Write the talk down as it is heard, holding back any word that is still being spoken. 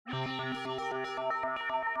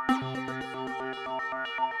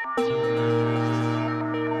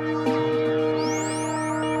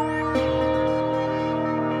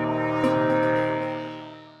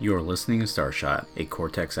You're listening to Starshot, a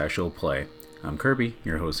Cortex actual play. I'm Kirby,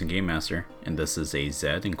 your host and game master, and this is a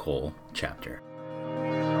Zed and Cole chapter.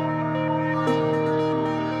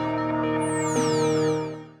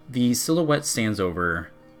 The silhouette stands over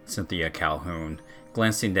Cynthia Calhoun,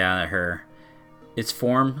 glancing down at her. Its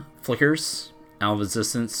form flickers out of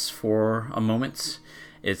existence for a moment,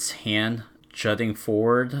 its hand jutting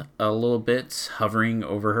forward a little bit, hovering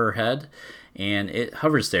over her head, and it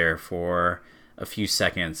hovers there for a few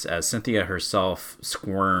seconds as Cynthia herself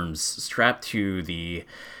squirms, strapped to the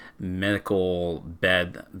medical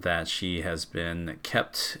bed that she has been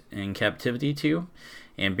kept in captivity to,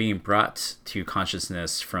 and being brought to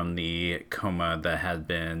consciousness from the coma that had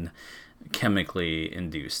been chemically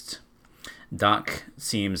induced. Doc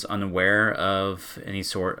seems unaware of any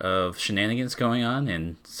sort of shenanigans going on,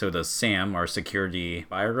 and so does Sam, our security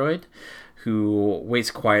bioroid, who waits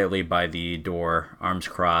quietly by the door, arms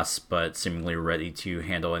crossed, but seemingly ready to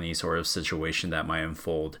handle any sort of situation that might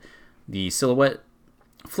unfold. The silhouette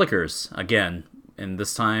flickers again, and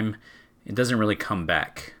this time it doesn't really come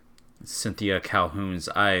back. Cynthia Calhoun's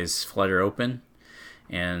eyes flutter open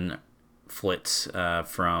and flit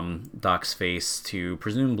from Doc's face to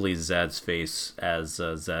presumably Zed's face as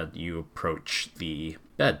Zed, you approach the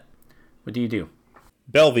bed. What do you do?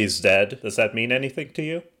 Belvy's dead. Does that mean anything to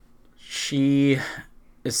you? She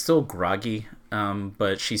is still groggy,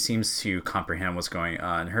 but she seems to comprehend what's going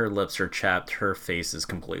on. Her lips are chapped, her face is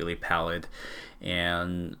completely pallid,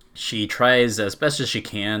 and she tries as best as she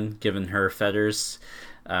can, given her fetters,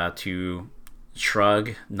 to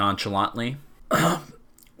shrug nonchalantly.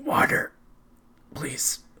 Water,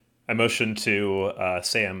 please. I motion to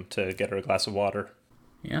Sam to get her a glass of water.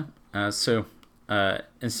 Yeah, so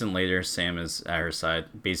instant later, Sam is at her side,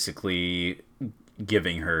 basically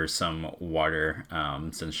giving her some water,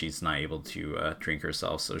 since she's not able to drink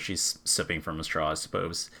herself, so she's sipping from a straw, I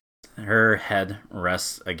suppose. Her head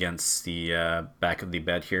rests against the back of the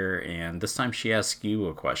bed here, and this time she asks you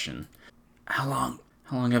a question. How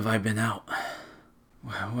long have I been out?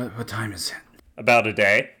 What time is it? About a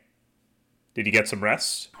day. Did you get some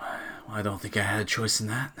rest? Well, I don't think I had a choice in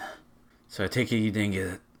that. So I take it you didn't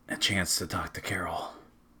get a chance to talk to Carol.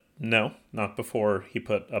 No, not before he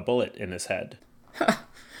put a bullet in his head.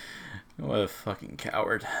 What a fucking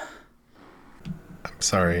coward. I'm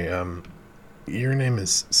sorry, your name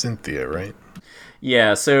is Cynthia, right?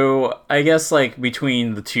 Yeah, so I guess,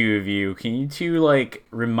 between the two of you, can you two,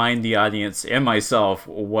 remind the audience and myself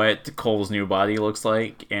what Cole's new body looks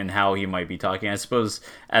like and how he might be talking? I suppose,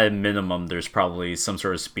 at a minimum, there's probably some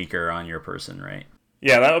sort of speaker on your person, right?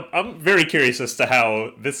 Yeah, I'm very curious as to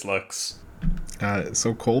how this looks.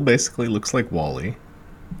 So Cole basically looks like Wall-E.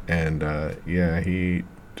 And, he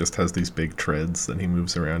just has these big treads that he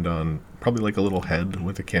moves around on. Probably like a little head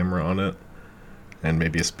with a camera on it. And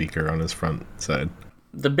maybe a speaker on his front side.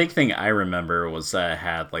 The big thing I remember was that it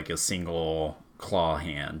had, a single claw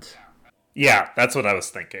hand. Yeah, that's what I was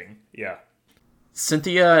thinking. Yeah.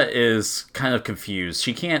 Cynthia is kind of confused.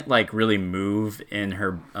 She can't, really move in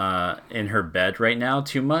her bed right now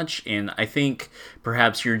too much. And I think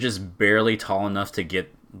perhaps you're just barely tall enough to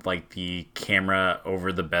get the camera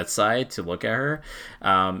over the bedside to look at her,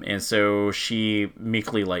 and so she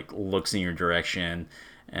meekly looks in your direction,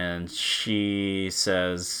 and she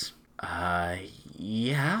says,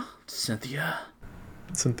 yeah, Cynthia,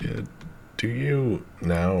 do you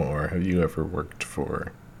now, or have you ever worked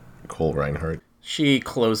for Cole Reinhardt? She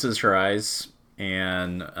closes her eyes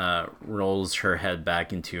and rolls her head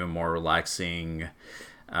back into a more relaxing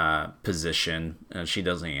position, and she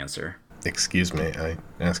doesn't answer. Excuse me, I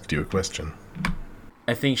asked you a question.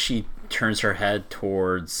 I think she turns her head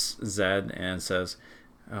towards Zed and says,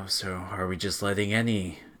 oh, so are we just letting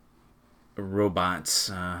any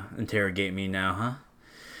robots interrogate me now, huh?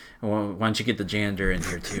 Well, why don't you get the janitor in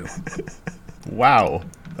here, too? Wow,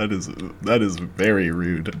 that is very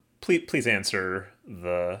rude. Please answer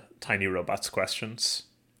the tiny robot's questions.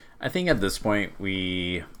 I think at this point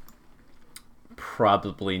we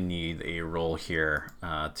probably need a role here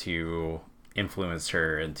to influence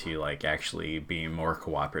her into actually being more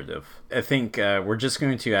cooperative. I think we're just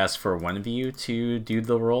going to ask for one of you to do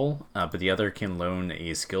the role, but the other can loan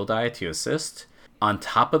a skill die to assist. On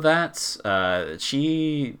top of that,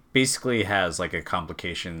 she basically has a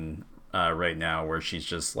complication right now where she's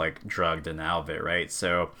just drugged and out of it, right?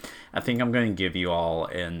 So I think I'm going to give you all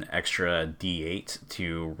an extra D8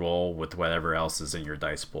 to roll with whatever else is in your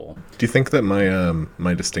dice pool. Do you think that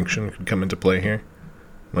my distinction could come into play here?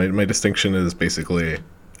 My distinction is basically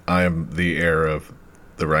I am the heir of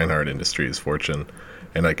the Reinhardt Industries fortune,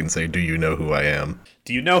 and I can say, "Do you know who I am?"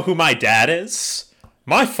 Do you know who my dad is?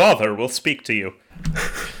 My father will speak to you.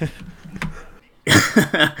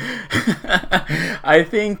 I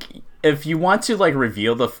think if you want to like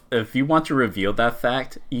if you want to reveal that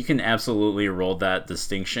fact, you can absolutely roll that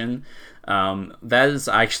distinction. That is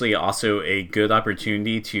actually also a good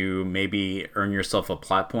opportunity to maybe earn yourself a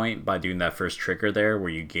plot point by doing that first trigger there, where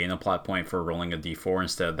you gain a plot point for rolling a d4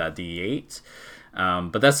 instead of that d8.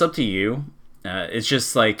 But that's up to you. It's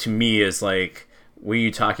just like, to me, it's like, what are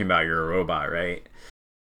you talking about? You're a robot, right?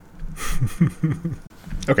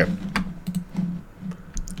 Okay.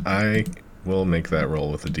 I will make that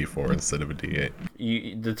roll with a d4 instead of a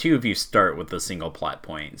d8. The two of you start with a single plot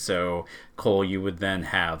point. So, Cole, you would then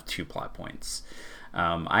have 2 plot points.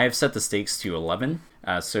 I have set the stakes to 11.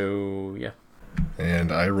 So, yeah.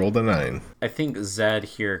 And I rolled a 9. I think Zed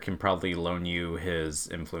here can probably loan you his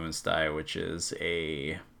influence die, which is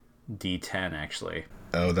a d10, actually.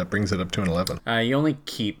 Oh, that brings it up to an 11. You only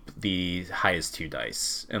keep the highest 2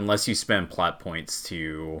 dice, unless you spend plot points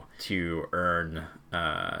to earn,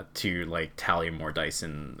 to, like, tally more dice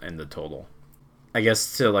in the total. I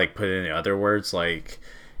guess to, like, put it in other words, like,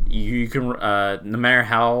 you can, no matter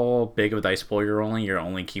how big of a dice pool you're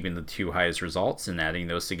only keeping the 2 highest results and adding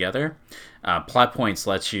those together. Plot points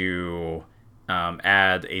lets you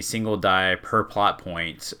add a single die per plot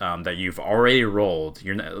point that you've already rolled.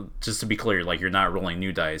 You're not, just to be clear, like, you're not rolling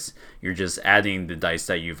new dice. You're just adding the dice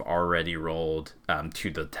that you've already rolled to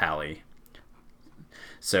the tally.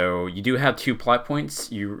 So you do have 2 plot points.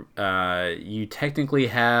 You technically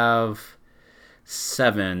have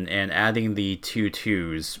 7, and adding the 2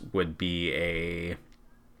 2s would be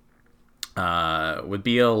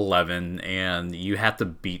 11, and you have to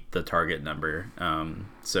beat the target number.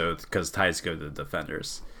 So because ties go to the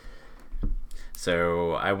defenders.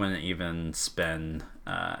 So I wouldn't even spend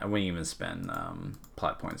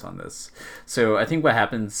plot points on this. So I think what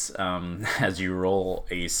happens as you roll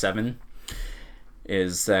a 7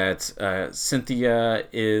 is that Cynthia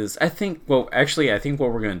is, I think what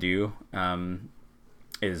we're gonna do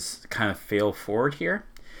is kind of fail forward here.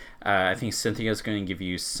 I think Cynthia is going to give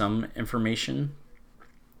you some information,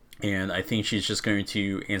 and I think she's just going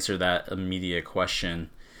to answer that immediate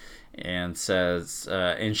question, and says,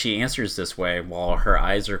 and she answers this way while her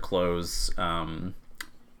eyes are closed,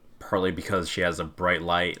 partly because she has a bright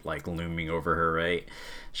light like looming over her, right?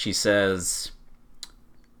 She says,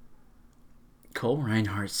 Cole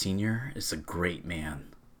Reinhardt Sr. is a great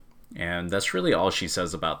man. And that's really all she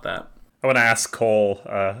says about that. I want to ask Cole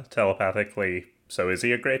telepathically, so is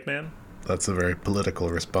he a great man? That's a very political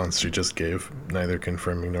response she just gave, neither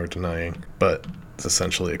confirming nor denying, but it's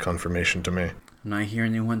essentially a confirmation to me. I'm not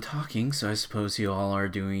hearing anyone talking, so I suppose you all are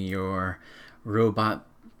doing your robot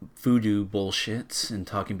voodoo bullshit and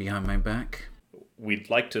talking behind my back. We'd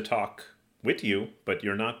like to talk with you, but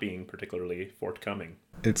you're not being particularly forthcoming.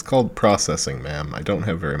 It's called processing, ma'am. I don't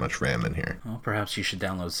have very much RAM in here. Well, perhaps you should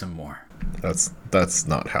download some more. That's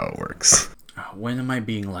not how it works. When am I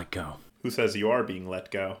being let go? Who says you are being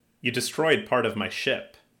let go? You destroyed part of my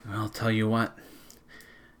ship. I'll tell you what.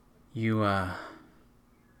 You,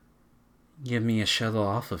 give me a shuttle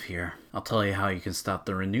off of here. I'll tell you how you can stop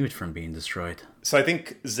the Renewed from being destroyed. So I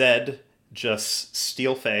think Zed just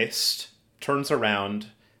steel-faced, turns around,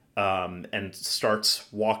 and starts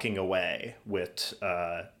walking away with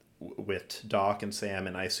Doc and Sam,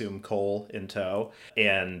 and I assume Cole in tow.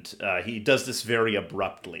 And he does this very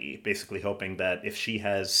abruptly, basically hoping that if she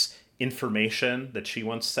has information that she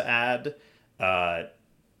wants to add,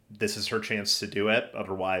 this is her chance to do it.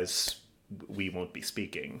 Otherwise, we won't be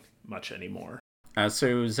speaking much anymore.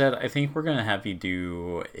 So Zed, I think we're gonna have you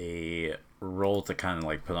do a role to kind of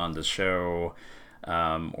like put on the show,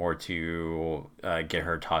 or to get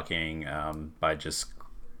her talking by just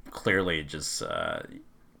clearly just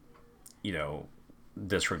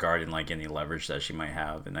disregarding like any leverage that she might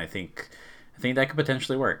have, and I think that could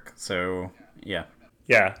potentially work. So yeah.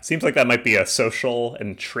 Yeah, seems like that might be a social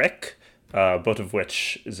and trick, both of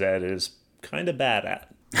which Zed is kind of bad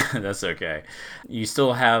at. That's okay. You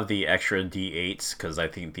still have the extra d8s, because I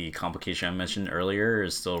think the complication I mentioned earlier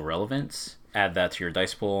is still relevant. Add that to your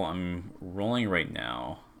dice pool. I'm rolling right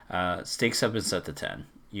now. Stakes have been set to 10.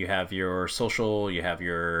 You have your social, you have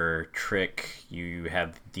your trick, you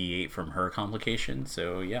have d8 from her complication.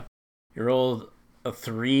 So yeah, you rolled a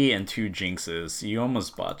 3 and 2 jinxes. You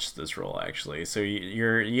almost botched this roll, actually. So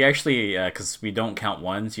you actually, because we don't count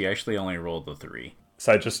ones, you actually only rolled the 3.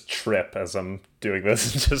 So I just trip as I'm doing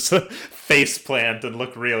this and just face plant and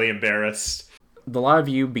look really embarrassed. A lot of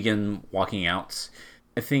you begin walking out.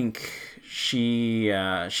 I think she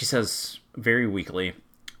says very weakly,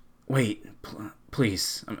 Wait,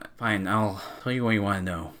 please. Fine, I'll tell you what you want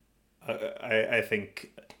to know. I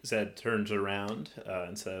think Zed turns around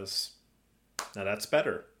and says, "Now that's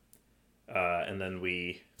better." And then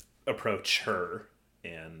we approach her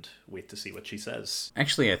and wait to see what she says.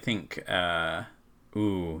 Actually, I think. Actually,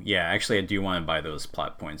 I do want to buy those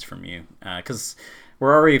plot points from you. Because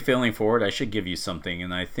we're already failing forward. I should give you something.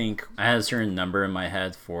 And I think I have a certain number in my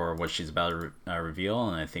head for what she's about to reveal.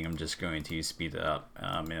 And I think I'm just going to speed it up.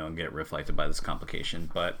 And it'll get reflected by this complication.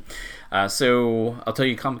 But so I'll tell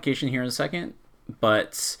you complication here in a second.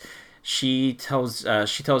 But she tells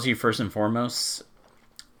you first and foremost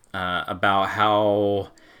about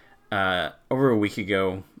how over a week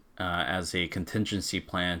ago, as a contingency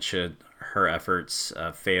plan, should her efforts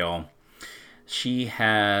fail, she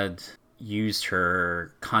had used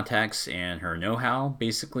her contacts and her know-how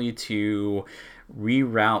basically to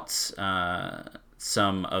reroute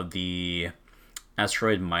some of the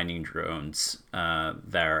asteroid mining drones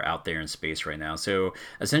that are out there in space right now. So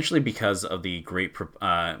essentially, because of the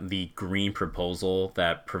the green proposal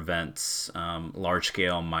that prevents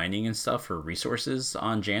large-scale mining and stuff for resources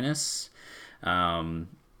on Janus,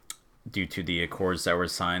 due to the accords that were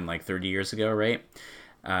signed like 30 years ago, right?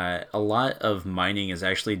 A lot of mining is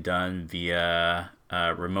actually done via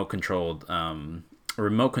remote controlled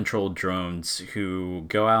drones who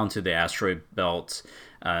go out into the asteroid belt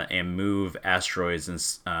and move asteroids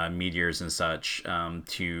and meteors and such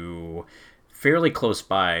to fairly close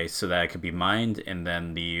by so that it could be mined, and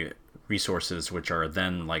then the resources, which are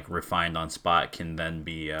then like refined on spot, can then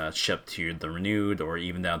be shipped to the Renewed or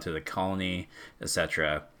even down to the colony,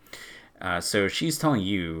 etc. So she's telling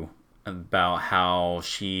you about how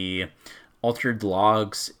she altered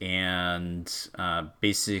logs and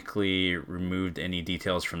basically removed any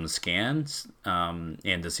details from the scans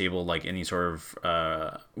and disabled like any sort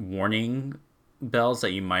of warning bells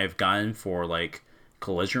that you might have gotten for like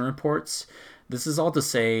collision reports. This is all to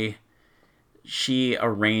say she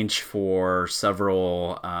arranged for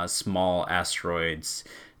several small asteroids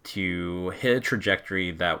to hit a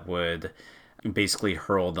trajectory that would basically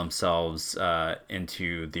hurl themselves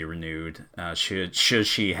into the Renewed should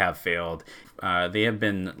she have failed. They have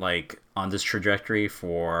been like on this trajectory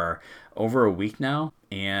for over a week now,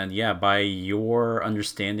 and yeah, by your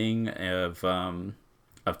understanding of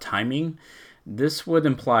timing, this would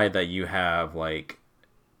imply that you have like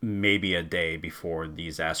maybe a day before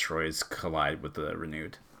these asteroids collide with the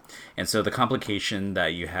Renewed. And so the complication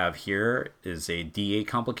that you have here is a D8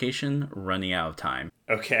 complication running out of time.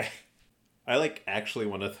 Okay. I actually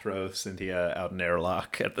want to throw Cynthia out an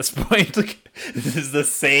airlock at this point. This is the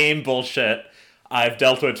same bullshit I've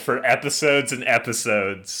dealt with for episodes and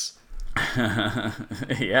episodes. Yeah,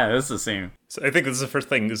 it's the same. So I think this is the first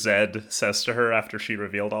thing Zed says to her after she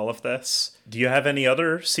revealed all of this. Do you have any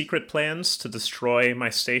other secret plans to destroy my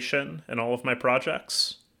station and all of my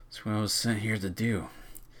projects? That's what I was sent here to do.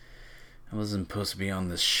 I wasn't supposed to be on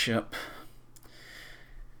this ship.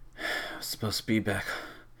 I was supposed to be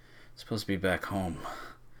back home.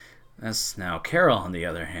 That's now Carol, on the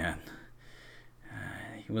other hand.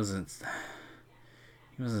 He wasn't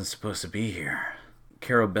supposed to be here.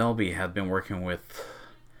 Carol Belby had been working with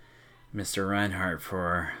Mr. Reinhardt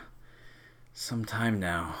for some time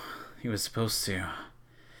now. He was supposed to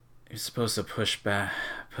push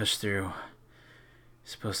through.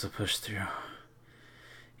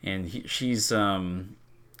 And she's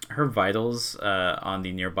her vitals on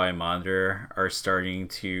the nearby monitor are starting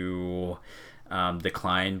to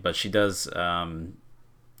decline, but she does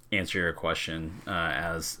answer your question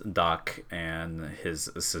as Doc and his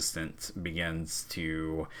assistant begins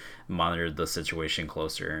to monitor the situation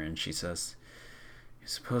closer, and she says, "You're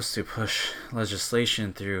supposed to push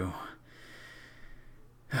legislation through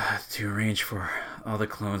to arrange for all the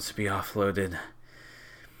clones to be offloaded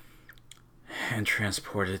and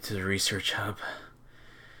transported to the research hub.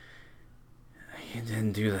 You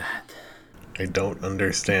didn't do that." I don't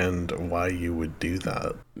understand why you would do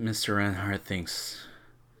that. Mr. Reinhardt thinks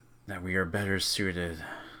that we are better suited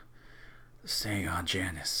staying on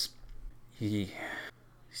Janus. He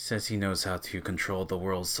says he knows how to control the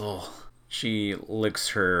world's soul. She licks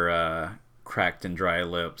her cracked and dry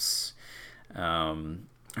lips,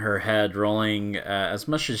 her head rolling as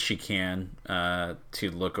much as she can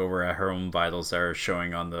to look over at her own vitals that are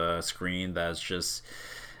showing on the screen that's just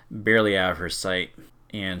barely out of her sight.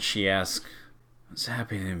 And she asks, "What's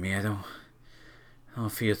happening to me? I don't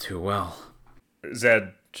feel too well."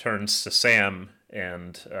 Zed turns to Sam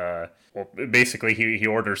and basically he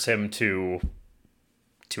orders him to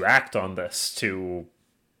act on this, to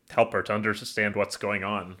help her to understand what's going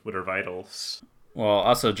on with her vitals. Well,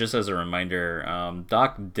 also, just as a reminder,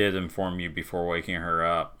 Doc did inform you before waking her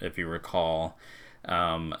up, if you recall,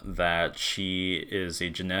 that she is a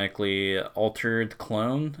genetically altered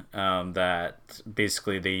clone, that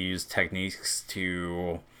basically they use techniques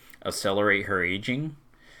to accelerate her aging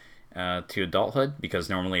to adulthood, because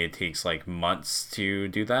normally it takes like months to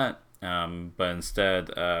do that. But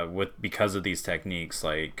instead, because of these techniques,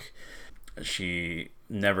 like she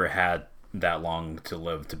never had that long to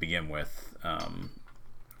live to begin with.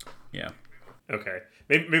 Yeah. Okay.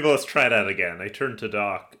 Maybe let's try that again. I turn to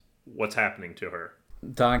Doc. What's happening to her?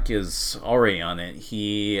 Doc is already on it.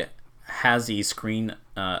 He has the screen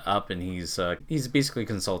up, and he's basically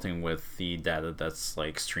consulting with the data that's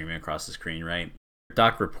like streaming across the screen, right?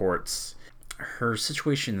 Doc reports her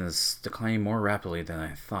situation is declining more rapidly than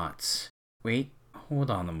I thought. Wait, hold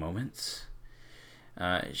on a moment.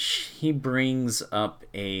 He brings up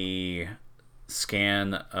a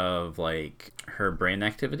scan of like her brain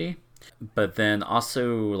activity, but then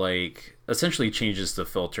also like essentially changes the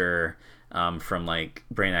filter from like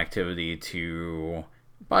brain activity to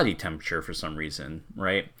body temperature for some reason,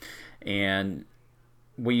 right? And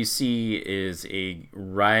what you see is a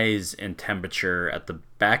rise in temperature at the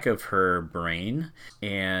back of her brain,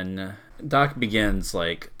 and Doc begins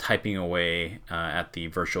like typing away at the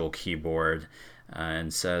virtual keyboard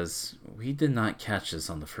and says, "We did not catch this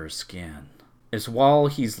on the first scan." It's while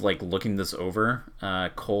he's like looking this over,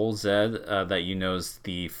 Cole Zed, that you notice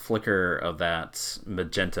the flicker of that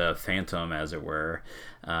magenta phantom, as it were,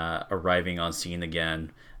 arriving on scene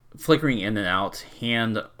again, flickering in and out,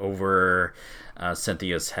 hand over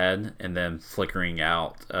Cynthia's head, and then flickering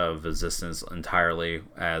out of existence entirely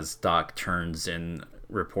as Doc turns and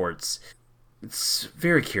reports. It's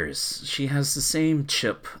very curious. She has the same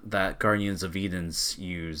chip that Guardians of Eden's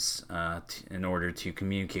use in order to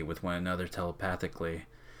communicate with one another telepathically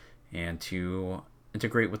and to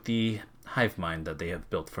integrate with the hive mind that they have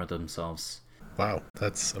built for themselves. Wow,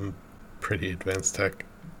 that's some pretty advanced tech.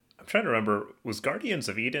 I'm trying to remember, was Guardians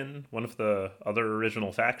of Eden one of the other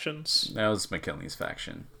original factions? That was McKinley's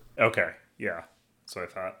faction. Okay, yeah. So I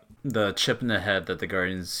thought. The chip in the head that the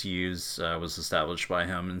Guardians use was established by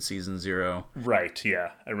him in Season 0. Right,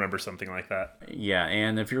 yeah. I remember something like that. Yeah,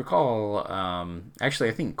 and if you recall, actually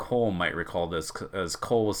I think Cole might recall this, as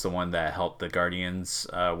Cole was the one that helped the Guardians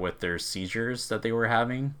with their seizures that they were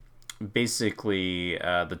having. Basically,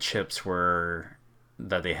 the chips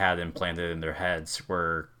that they had implanted in their heads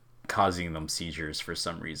were causing them seizures for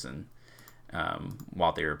some reason.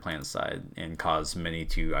 While they were plant side, and caused many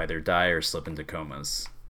to either die or slip into comas.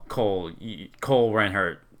 Cole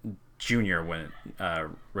Reinhardt Jr. wouldn't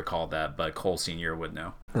recall that, but Cole Sr. would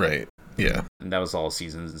know. Right. Yeah. And that was all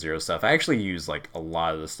Season 0 stuff. I actually used like a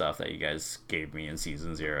lot of the stuff that you guys gave me in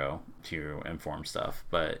Season 0 to inform stuff,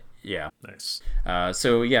 but yeah. Nice.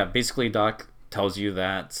 So yeah, basically Doc tells you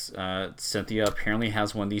that Cynthia apparently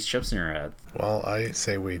has one of these chips in her head. Well, I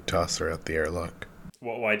say we toss her out the airlock.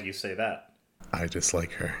 Well, why do you say that? I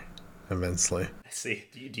dislike her immensely. I see.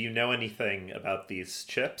 Do you know anything about these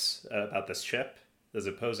chips? About this chip? Does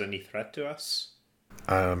it pose any threat to us?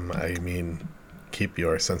 I mean, keep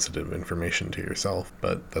your sensitive information to yourself,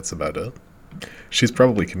 but that's about it. She's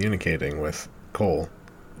probably communicating with Cole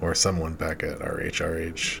or someone back at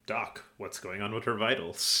RHRH. Doc, what's going on with her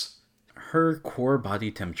vitals? Her core body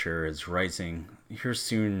temperature is rising. Here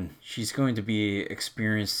soon, she's going to be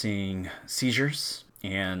experiencing seizures.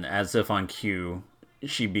 And as if on cue,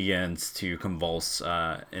 she begins to convulse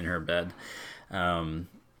in her bed,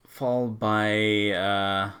 followed by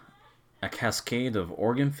a cascade of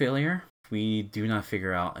organ failure. If we do not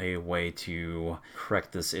figure out a way to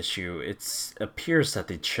correct this issue, it appears that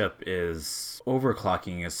the chip is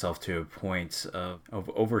overclocking itself to a point of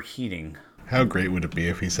overheating. How great would it be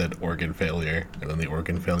if he said organ failure, and then the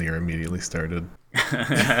organ failure immediately started?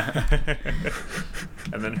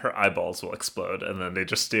 And then her eyeballs will explode, and then they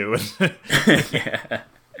just do. Yeah.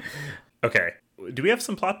 Okay. Do we have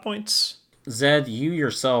some plot points? Zed, you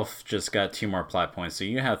yourself just got 2 more plot points, so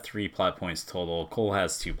you have 3 plot points total. Cole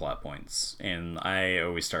has 2 plot points, and I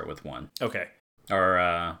always start with 1. Okay.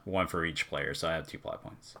 Or 1 for each player, so I have 2 plot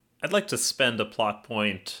points. I'd like to spend a plot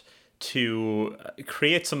point to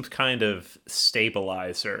create some kind of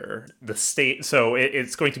stabilizer. So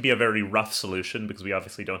it's going to be a very rough solution because we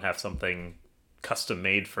obviously don't have something custom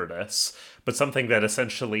made for this, but something that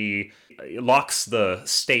essentially locks the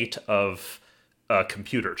state of a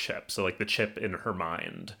computer chip. So like the chip in her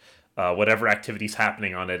mind, whatever activity's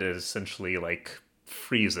happening on it is essentially like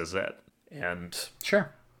freezes it, and Sure.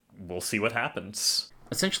 we'll see what happens.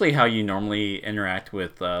 essentially how you normally interact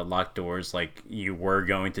with locked doors, like you were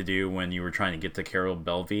going to do when you were trying to get to Carol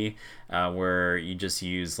Belvey, where you just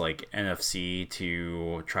use like NFC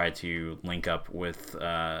to try to link up with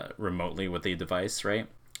remotely with the device, right?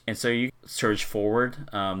 And so you surge forward.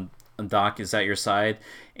 Doc is at your side,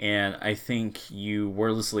 and I think you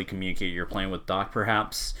wordlessly communicate your plan with Doc,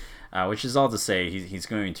 perhaps, which is all to say he's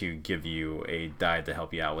going to give you a die to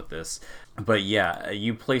help you out with this. But yeah,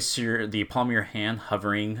 you place the palm of your hand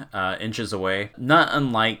hovering inches away, not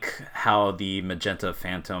unlike how the Magenta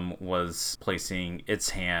Phantom was placing its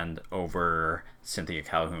hand over Cynthia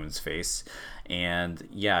Calhoun's face. And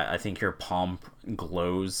yeah, I think your palm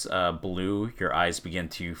glows blue. Your eyes begin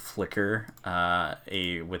to flicker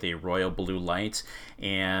with a royal blue light,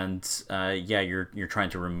 and yeah, you're trying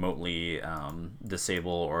to remotely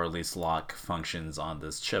disable or at least lock functions on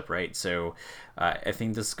this chip, right? So I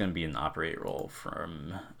think this is going to be an operate roll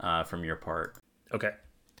from your part. Okay.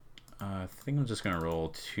 I think I'm just going to roll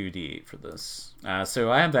 2d8 for this.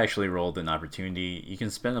 So I have actually rolled an opportunity. You can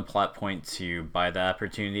spend a plot point to buy that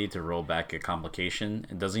opportunity to roll back a complication.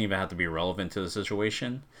 It doesn't even have to be relevant to the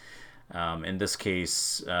situation. In this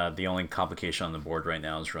case, the only complication on the board right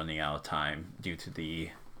now is running out of time due to the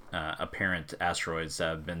apparent asteroids that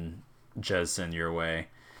have been jettisoned your way.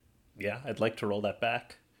 Yeah, I'd like to roll that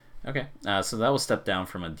back. Okay, so that will step down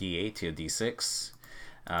from a d8 to a d6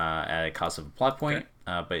 at a cost of a plot point. Okay.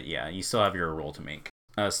 But yeah, you still have your roll to make.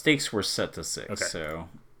 Stakes were set to 6, okay. So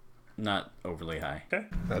not overly high. Okay,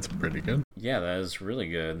 that's pretty good. Yeah, that is really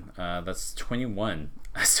good. That's 21.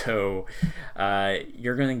 So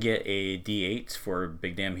you're going to get a d8 for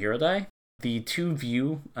Big Damn Hero Die. The two of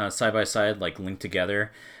you, side by side, like linked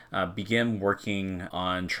together, begin working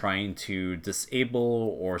on trying to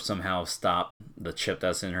disable or somehow stop the chip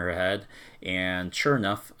that's in her head. And sure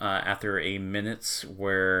enough, after a minute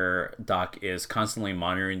where Doc is constantly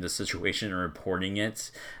monitoring the situation and reporting it,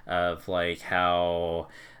 of like how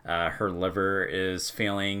her liver is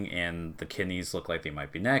failing and the kidneys look like they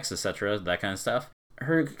might be next, etc., that kind of stuff,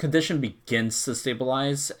 her condition begins to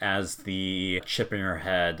stabilize as the chip in her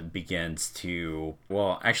head begins to...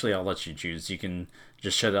 Well, actually, I'll let you choose. You can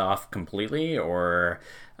just shut it off completely or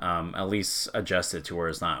at least adjust it to where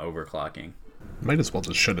it's not overclocking. Might as well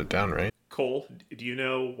just shut it down, right? Cole, do you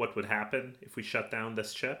know what would happen if we shut down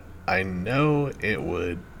this chip? I know it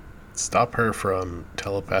would stop her from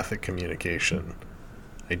telepathic communication.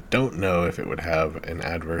 I don't know if it would have an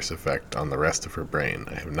adverse effect on the rest of her brain.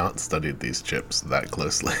 I have not studied these chips that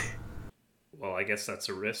closely. Well, I guess that's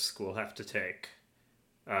a risk we'll have to take.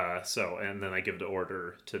 And then I give the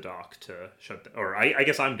order to Doc to shut down. Or I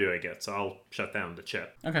guess I'm doing it, so I'll shut down the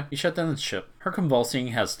chip. Okay, you shut down the chip. Her convulsing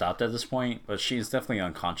has stopped at this point, but she's definitely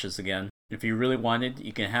unconscious again. If you really wanted,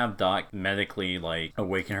 you can have Doc medically, like,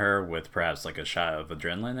 awaken her with perhaps, like, a shot of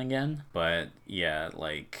adrenaline again. But, yeah,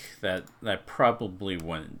 like, that probably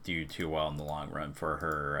wouldn't do too well in the long run for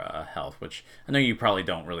her health, which I know you probably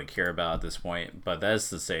don't really care about at this point. But that is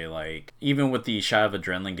to say, like, even with the shot of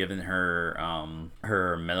adrenaline given her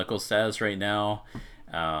her medical status right now,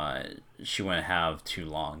 she wouldn't have too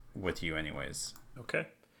long with you anyways. Okay.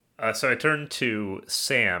 So I turn to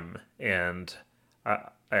Sam and...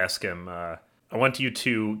 I ask him, I want you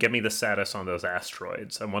to get me the status on those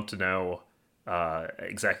asteroids. I want to know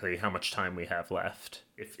exactly how much time we have left,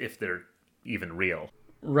 if they're even real.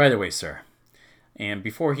 Right away, sir. And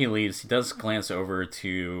before he leaves, he does glance over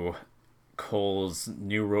to Cole's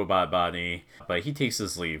new robot body, but he takes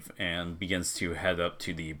his leave and begins to head up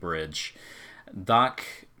to the bridge. Doc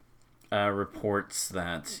reports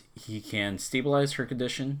that he can stabilize her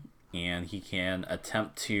condition and he can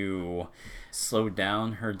attempt to slow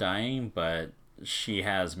down her dying, but she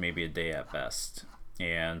has maybe a day at best.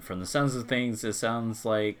 And from the sounds of things, it sounds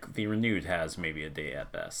like the Renewed has maybe a day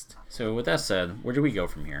at best. So with that said, where do we go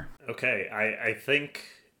from here? Okay, I think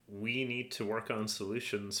we need to work on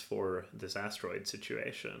solutions for this asteroid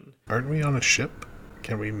situation. Aren't we on a ship?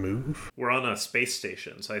 Can we move? We're on a space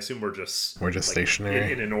station, so I assume we're just like,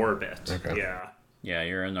 stationary? In an orbit. Okay. Yeah. Yeah,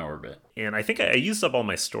 you're in orbit. And I think I used up all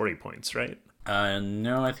my story points, right?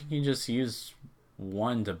 No, I think you just used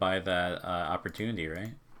one to buy that opportunity,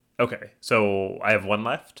 right? Okay, so I have one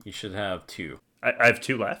left? You should have 2. I have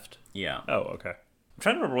 2 left? Yeah. Oh, okay. I'm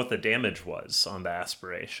trying to remember what the damage was on the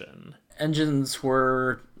aspiration. Engines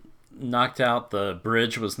were knocked out. The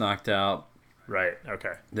bridge was knocked out. Right,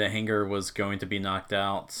 okay. The hangar was going to be knocked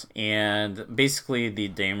out. And basically the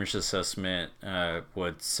damage assessment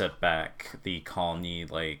would set back the colony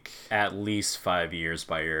like at least 5 years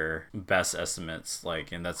by your best estimates.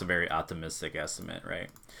 Like, and that's a very optimistic estimate, right?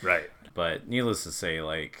 Right. But needless to say,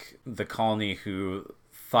 like, the colony who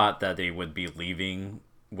thought that they would be leaving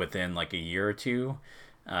within like a year or two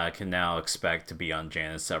can now expect to be on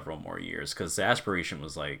Janus several more years, because the aspiration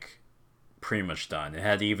was like pretty much done. It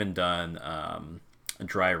had even done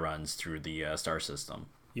dry runs through the star system.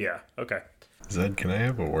 Yeah, okay. Zed, can I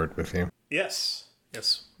have a word with you? Yes.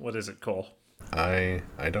 What is it, Cole? I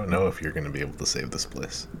don't know if you're going to be able to save this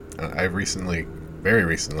place. I've very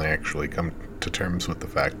recently actually, come to terms with the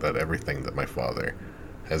fact that everything that my father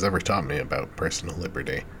has ever taught me about personal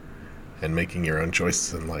liberty and making your own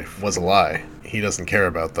choices in life was a lie. He doesn't care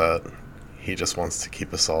about that. He just wants to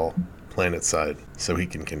keep us all planet-side so he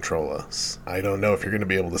can control us. I don't know if you're going to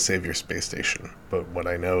be able to save your space station, but what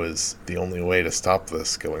I know is the only way to stop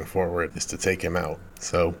this going forward is to take him out.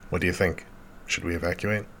 So, what do you think? Should we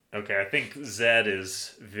evacuate? Okay, I think Zed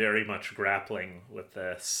is very much grappling with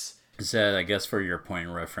this. Zed, I guess for your point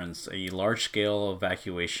of reference, a large-scale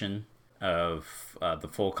evacuation of the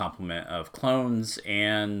full complement of clones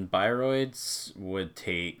and bioroids would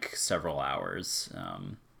take several hours.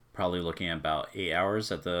 Probably looking at about 8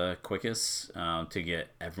 hours at the quickest to get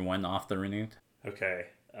everyone off the Renewed. Okay.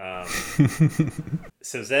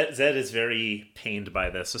 So Zed is very pained by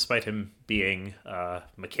this, despite him being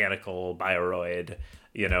mechanical bioroid.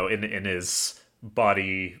 In his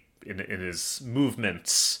body, in his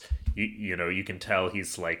movements, you can tell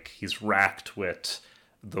he's racked with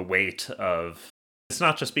the weight of. It's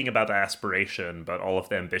not just being about the aspiration, but all of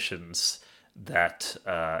the ambitions that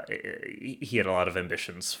he had a lot of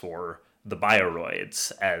ambitions for the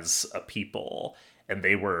bioroids as a people, and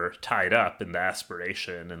they were tied up in the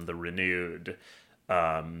aspiration and the Renewed,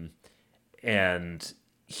 and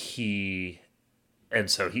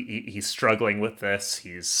so he's struggling with this.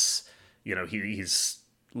 He's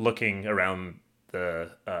looking around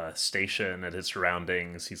the station at his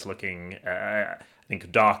surroundings. He's looking at, I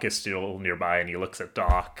think Doc is still nearby, and he looks at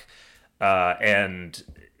Doc, and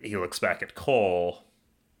he looks back at Cole,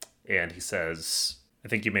 and he says, "I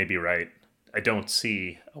think you may be right. I don't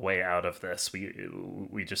see a way out of this. We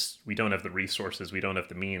don't have the resources. We don't have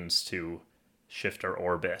the means to shift our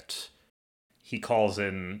orbit." He calls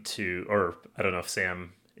in or I don't know if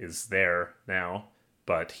Sam is there now,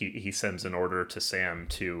 but he sends an order to Sam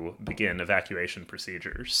to begin evacuation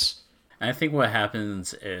procedures. And I think what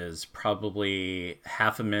happens is probably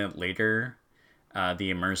half a minute later, the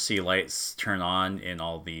emergency lights turn on in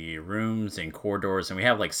all the rooms and corridors, and we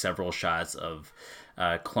have like several shots of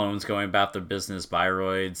clones going about their business,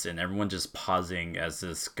 bioroids, and everyone just pausing as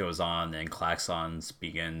this goes on, and klaxons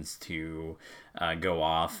begins to go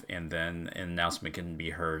off, and then an announcement can be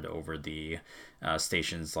heard over the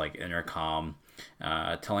stations like intercom,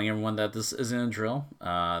 telling everyone that this isn't a drill,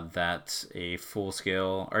 that a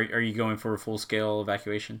full-scale... Are you going for a full-scale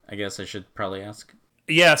evacuation? I guess I should probably ask.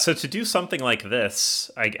 Yeah, so to do something like this,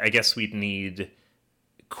 I guess we'd need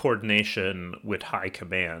coordination with high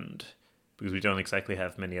command, because we don't exactly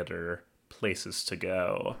have many other places to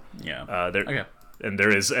go. Yeah. Okay. And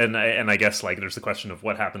there is, and I guess like there's the question of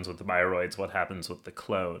what happens with the bioroids, what happens with the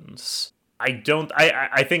clones.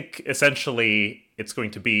 I think essentially it's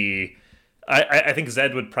going to be, I think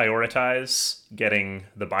Zed would prioritize getting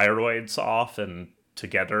the bioroids off and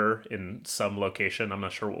together in some location. I'm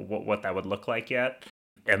not sure what that would look like yet.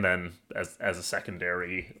 And then as a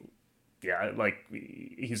secondary, yeah, like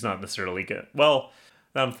he's not necessarily good. Well,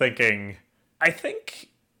 I'm thinking, I think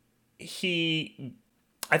he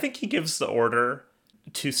gives the order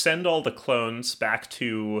to send all the clones back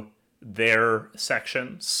to their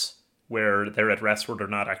sections where they're at rest, where they're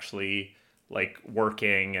not actually like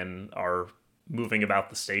working and are moving about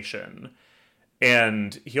the station.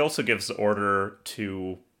 And he also gives the order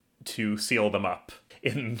to seal them up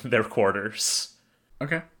in their quarters.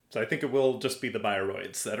 Okay. So I think it will just be the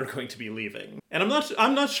bioroids that are going to be leaving. And I'm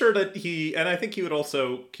not sure that and I think he would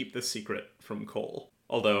also keep this secret from Cole.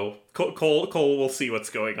 Although Cole will see what's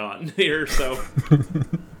going on here, so.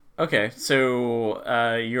 Okay,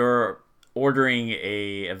 so you're ordering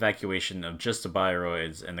a evacuation of just the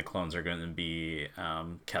bioroids, and the clones are going to be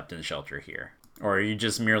kept in shelter here. Or are you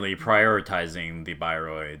just merely prioritizing the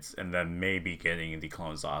bioroids and then maybe getting the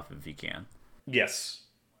clones off if you can? Yes.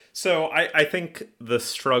 So I think the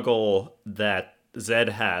struggle that Zed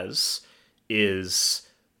has is,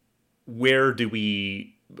 where do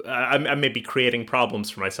we... I may be creating problems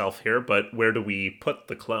for myself here, but where do we put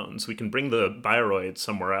the clones? We can bring the bioroids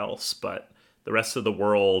somewhere else, but the rest of the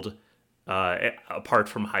world, apart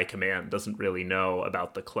from High Command, doesn't really know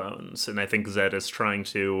about the clones. And I think Zed is trying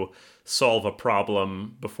to solve a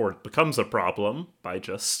problem before it becomes a problem by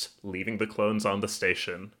just leaving the clones on the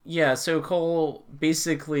station. Yeah, so Cole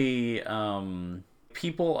basically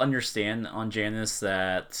People understand on Janus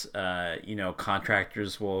that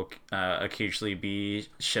contractors will occasionally be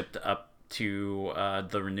shipped up to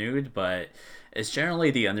the Renewed, but it's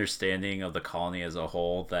generally the understanding of the colony as a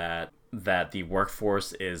whole that the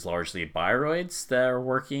workforce is largely bioroids that are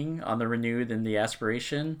working on the Renewed and the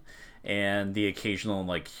Aspiration, and the occasional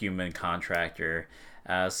like human contractor.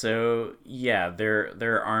 So yeah,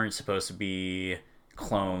 there aren't supposed to be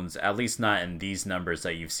clones, at least not in these numbers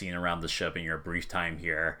that you've seen around the ship in your brief time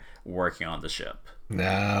here working on the ship.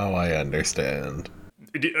 Now I understand.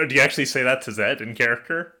 Do you actually say that to Zed in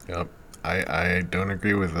character? Yep. I don't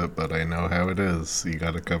agree with it, but I know how it is. You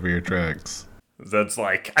gotta cover your tracks. Zed's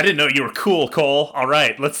like, I didn't know you were cool, Cole. All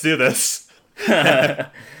right, let's do this. Yeah.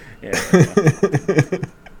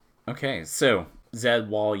 Okay, so Zed,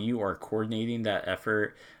 while you are coordinating that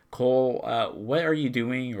effort, Cole, what are you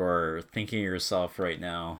doing or thinking of yourself right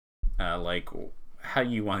now? Like, how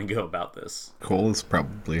you want to go about this? Cole is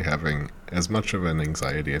probably having as much of an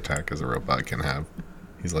anxiety attack as a robot can have.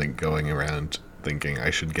 He's like going around thinking I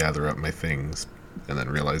should gather up my things, and then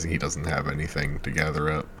realizing he doesn't have anything to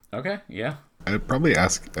gather up. Okay, yeah. I'd probably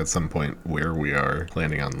ask at some point where we are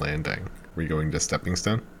planning on landing. Are we going to Stepping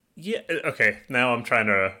Stone? Yeah, okay, now I'm trying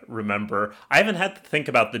to remember. I haven't had to think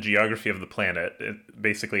about the geography of the planet,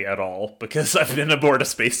 basically, at all, because I've been aboard a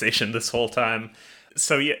space station this whole time.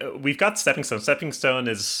 So yeah, we've got Stepping Stone. Stepping Stone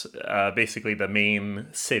is basically the main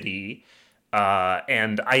city,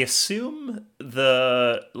 and I assume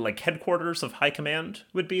the headquarters of High Command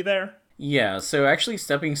would be there? Yeah, so actually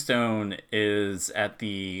Stepping Stone is at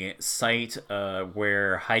the site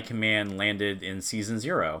where High Command landed in Season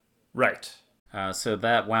 0. Right. So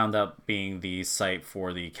that wound up being the site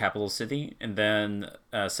for the capital city, and then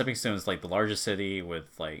Stepping Stone is like the largest city with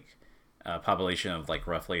like a population of like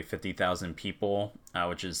roughly 50,000 people,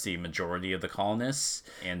 which is the majority of the colonists,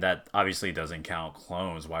 and that obviously doesn't count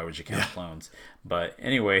clones. Why would you count clones? But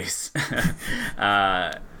anyways,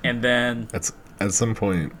 and then at some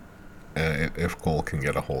point, if Cole can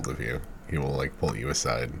get a hold of you, he will like pull you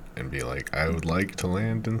aside and be like, I would like to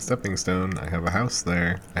land in Stepping Stone. I have a house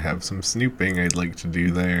there. I have some snooping I'd like to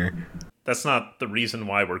do there. That's not the reason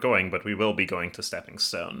why we're going, but we will be going to Stepping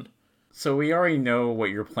Stone. So we already know what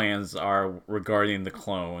your plans are regarding the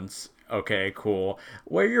clones. Okay, cool.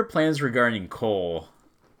 What are your plans regarding Cole?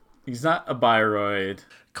 He's not a bioroid.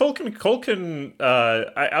 Cole can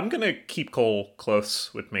I'm gonna keep Cole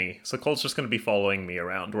close with me. So Cole's just gonna be following me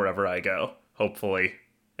around wherever I go, hopefully.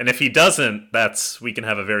 And if he doesn't, we can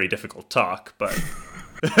have a very difficult talk, but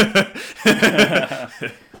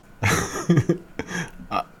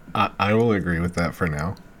I will agree with that for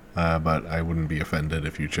now. But I wouldn't be offended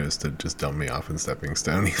if you chose to just dump me off in Stepping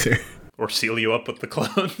Stone either. Or seal you up with the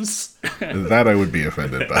clones. That I would be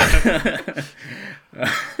offended by.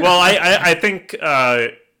 Well, I think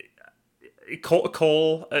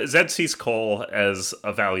Zed sees Cole as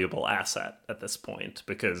a valuable asset at this point,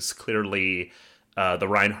 because clearly the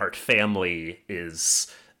Reinhardt family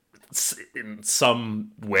is in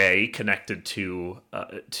some way connected to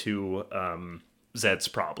Zed's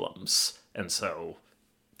problems, and so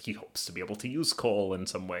he hopes to be able to use Cole in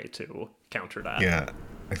some way to counter that. Yeah,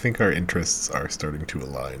 I think our interests are starting to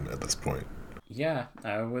align at this point. Yeah,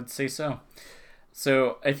 I would say so.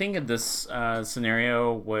 So I think in this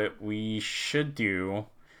scenario, what we should do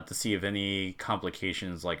to see if any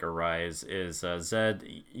complications like arise is Zed,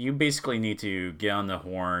 you basically need to get on the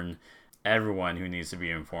horn everyone who needs to be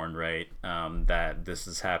informed, right, that this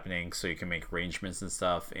is happening, so you can make arrangements and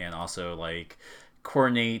stuff, and also like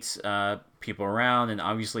coordinate people around. And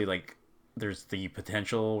obviously like there's the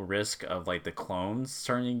potential risk of like the clones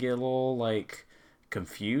starting to get a little like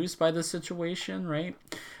confused by the situation, right?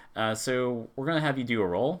 So we're gonna have you do a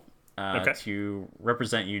roll to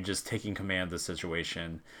represent you just taking command of the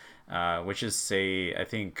situation, which is I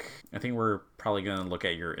think we're probably gonna look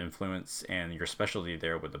at your influence and your specialty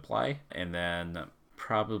there would apply, and then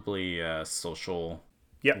probably social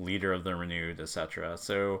leader of the Renewed, etc.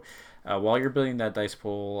 So while you're building that dice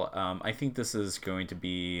pool, I think this is going to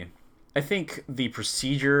be. I think the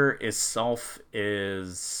procedure itself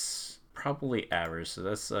is probably average, so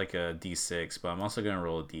that's like a D6, but I'm also going to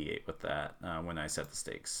roll a D8 with that when I set the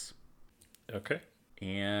stakes. Okay.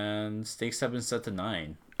 And stakes have been set to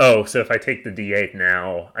 9. Oh, so if I take the D8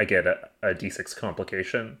 now, I get a D6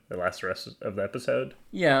 complication that lasts the rest of the episode?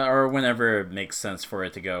 Yeah, or whenever it makes sense for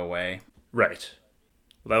it to go away. Right.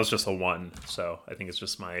 Well, that was just a 1, so I think it's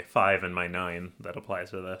just my 5 and my 9 that apply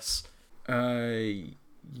to this.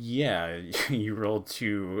 Yeah, you rolled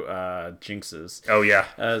two jinxes. Oh yeah.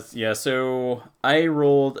 Yeah, so I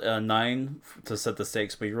rolled a 9 to set the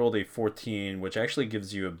stakes, but you rolled a 14, which actually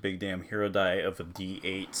gives you a big damn hero die of a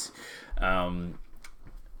d8. Um,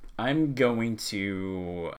 I'm going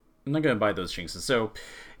to. I'm not going to buy those jinxes. So,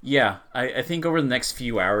 yeah, I think over the next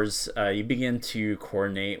few hours, you begin to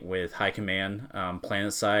coordinate with High Command,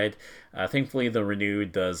 planet side. Thankfully, the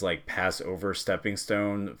Renewed does like pass over Stepping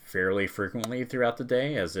Stone fairly frequently throughout the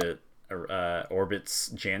day as it orbits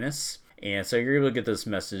Janus. And so you're able to get this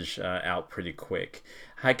message out pretty quick.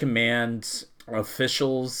 High Command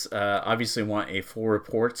officials obviously want a full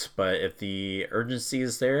report, but if the urgency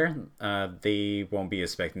is there, they won't be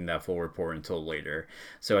expecting that full report until later.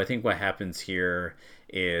 So I think what happens here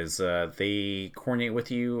is they coordinate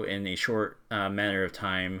with you in a short matter of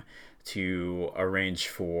time to arrange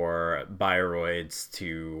for Bioroids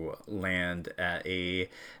to land at a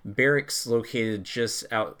barracks located just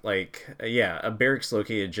a barracks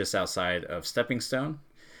located just outside of Stepping Stone,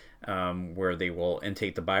 where they will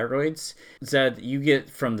intake the Bioroids. Zed, you get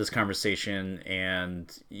from this conversation,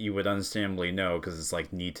 and you would understandably know, because it's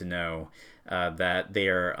like need to know, that they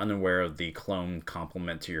are unaware of the clone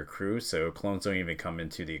complement to your crew, so clones don't even come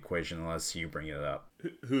into the equation unless you bring it up.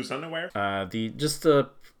 Who's unaware? Just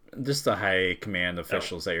the high command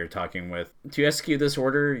officials that you're talking with. To execute this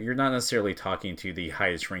order, you're not necessarily talking to the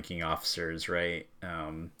highest ranking officers, right?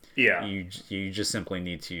 Yeah. You just simply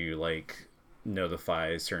need to like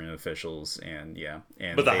notify certain officials, and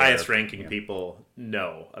but the highest ranking people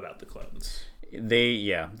know about the clones.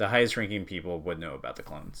 The highest ranking people would know about the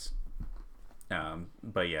clones.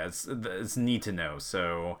 But yeah, it's need to know.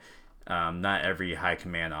 So not every high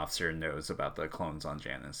command officer knows about the clones on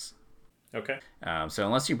Janus. Okay. So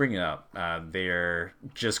unless you bring it up, they're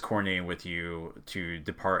just coordinating with you to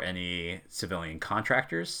depart any civilian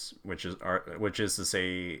contractors, which is to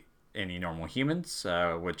say any normal humans,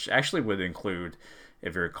 which actually would include,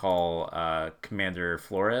 if you recall, Commander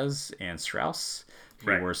Flores and Strauss,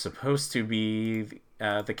 who were supposed to be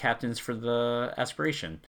the captains for the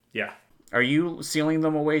Aspiration. Yeah. Are you sealing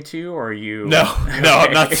them away too, or are you? No,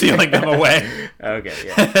 I'm not sealing them away. Okay,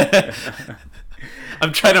 yeah.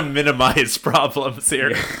 I'm trying to minimize problems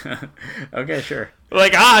here. Yeah. Okay, sure.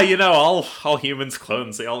 Like, all humans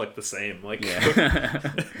clones, they all look the same. Like, yeah.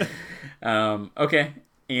 Okay.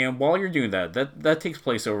 And while you're doing that takes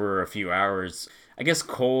place over a few hours. I guess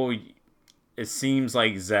Cole, it seems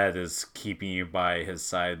like Zed is keeping you by his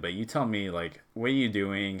side, but you tell me, like, what are you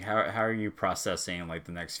doing? How are you processing, like,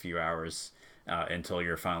 the next few hours until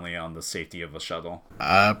you're finally on the safety of a shuttle?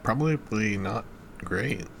 Probably not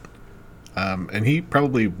great. And he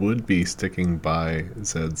probably would be sticking by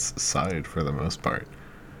Zed's side for the most part,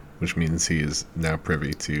 which means he is now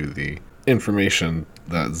privy to the information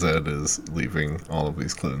that Zed is leaving all of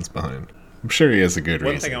these clones behind. I'm sure he has a good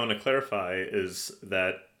reason. One thing I want to clarify is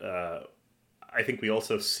that I think we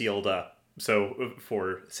also sealed up. So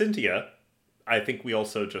for Cynthia, I think we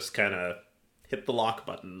also just kind of hit the lock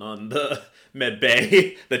button on the med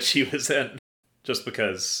bay that she was in. Just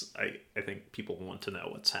because I think people want to know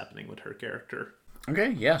what's happening with her character. Okay,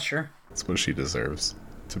 yeah, sure. That's what she deserves,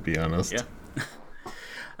 to be honest. Yeah.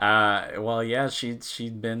 Well, yeah,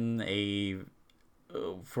 she'd been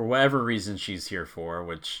for whatever reason she's here for,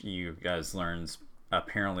 which you guys learned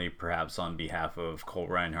apparently perhaps on behalf of Cole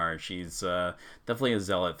Reinhardt, she's definitely a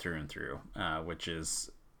zealot through and through, which is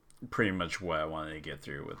pretty much what I wanted to get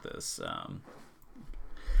through with this.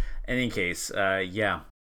 In any case, yeah.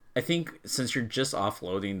 I think since you're just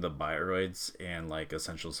offloading the Bioroids and like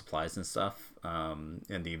essential supplies and stuff, and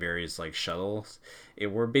the various like shuttles,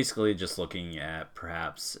 we're basically just looking at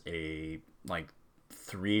perhaps a like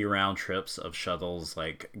 3 round trips of shuttles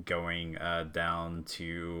like going down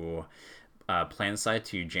to planet side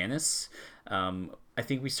to Janus. I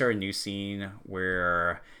think we start a new scene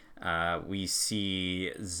where we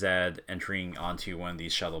see Zed entering onto one of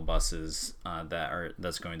these shuttle buses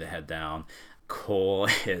that's going to head down. Cole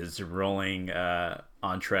is rolling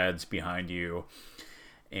on treads behind you,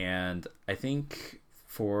 and I think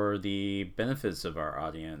for the benefits of our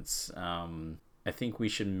audience, I think we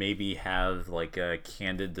should maybe have like a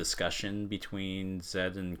candid discussion between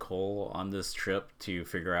Zed and Cole on this trip to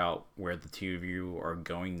figure out where the two of you are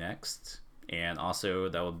going next, and also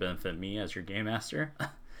that would benefit me as your game master.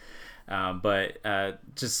 But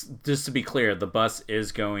just to be clear, the bus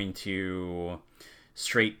is going to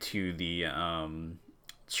straight to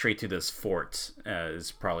this fort, is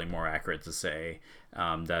probably more accurate to say,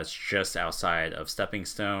 that's just outside of Stepping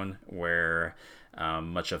Stone, where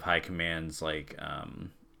much of High Command's like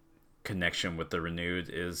connection with the Renewed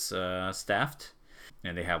is staffed.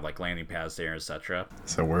 and they have like landing pads there, etc.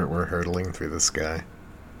 So we're hurtling through the sky,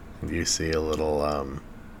 and you see a little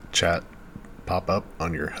chat pop up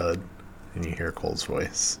on your HUD, and you hear Cole's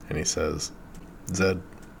voice, and he says, "Zed,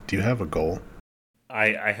 do you have a goal?"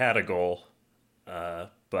 I had a goal,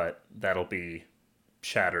 but that'll be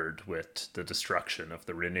shattered with the destruction of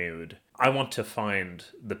the Renewed. I want to find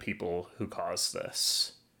the people who caused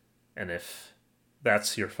this, and if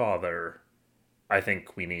that's your father, I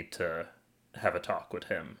think we need to have a talk with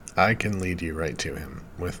him. I can lead you right to him.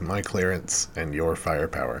 With my clearance and your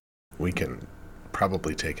firepower, we can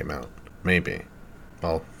probably take him out. Maybe.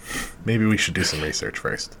 Well, maybe we should do some research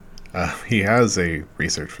first. He has a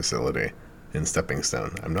research facility in Stepping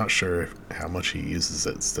Stone. I'm not sure how much he uses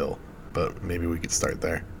it still, but maybe we could start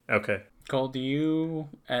there. Okay. Cole, do you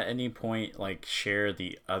at any point like share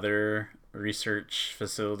the other research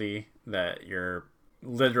facility that your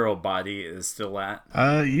literal body is still at?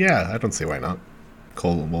 Yeah, I don't see why not.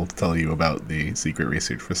 Cole will tell you about the secret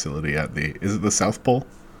research facility at is it the South Pole?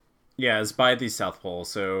 Yeah, it's by the South Pole.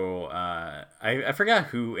 So I forgot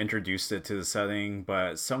who introduced it to the setting,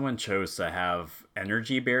 but someone chose to have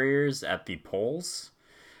energy barriers at the poles.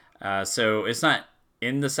 So it's not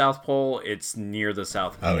in the South Pole, it's near the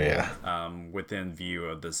South Pole. Oh, yeah. Within view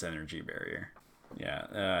of this energy barrier.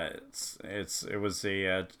 Yeah, it was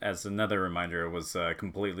a as another reminder, it was a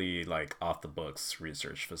completely like off the books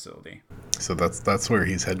research facility. So that's where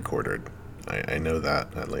he's headquartered. I know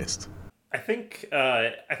that at least. I think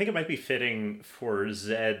it might be fitting for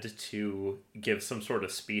Zed to give some sort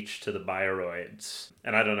of speech to the Bioroids,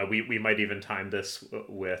 and I don't know. We might even time this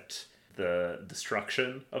with the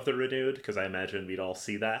destruction of the Renewed, because I imagine we'd all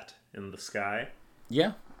see that in the sky.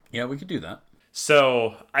 Yeah, we could do that.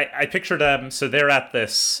 So I picture them. So they're at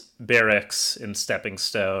this barracks in Stepping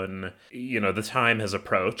Stone. You know, the time has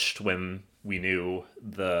approached when we knew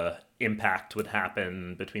the impact would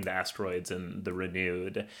happen between the asteroids and the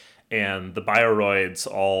Renewed. And the Bioroids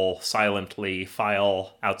all silently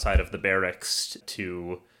file outside of the barracks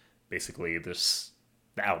to basically the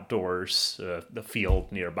outdoors, the field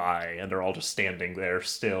nearby. And they're all just standing there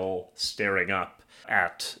still, staring up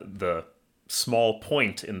at the small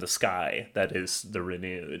point in the sky that is the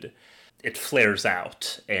Renewed. It flares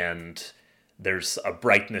out, and there's a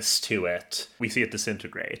brightness to it. We see it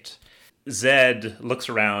disintegrate. Zed looks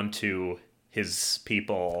around to his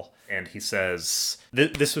people, and he says,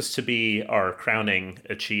 this was to be our crowning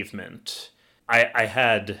achievement. I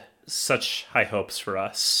had such high hopes for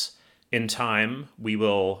us. In time, we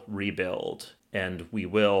will rebuild, and we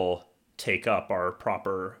will take up our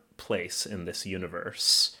proper place in this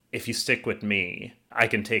universe. If you stick with me, I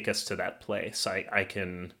can take us to that place. I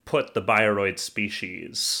can put the Bioroid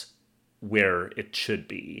species where it should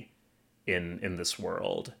be in this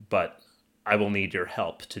world, but I will need your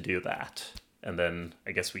help to do that. And then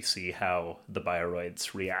I guess we see how the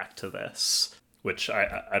Bioroids react to this, which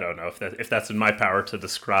I don't know if that's in my power to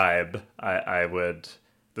describe. I would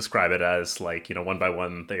describe it as like, you know, one by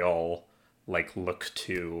one they all like look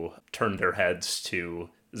to turn their heads to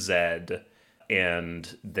Zed,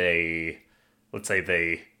 and they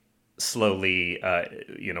slowly,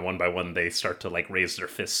 one by one, they start to like raise their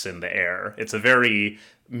fists in the air. It's a very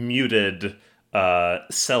muted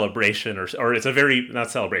celebration, or it's a very, not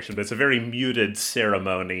celebration, but it's a very muted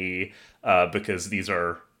ceremony because these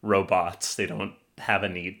are robots. They don't have a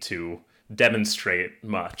need to demonstrate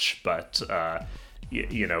much, but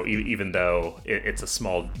even though it's a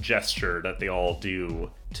small gesture that they all do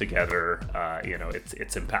together,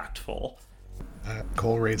 it's impactful.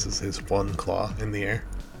 Cole raises his one claw in the air.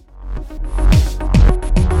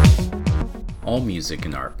 All music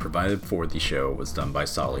and art provided for the show was done by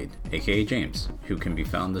Solid, aka James, who can be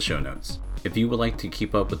found in the show notes. If you would like to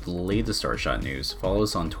keep up with the latest Starshot news, follow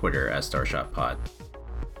us on Twitter at StarshotPod.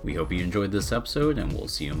 We hope you enjoyed this episode, and we'll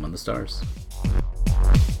see you among the stars.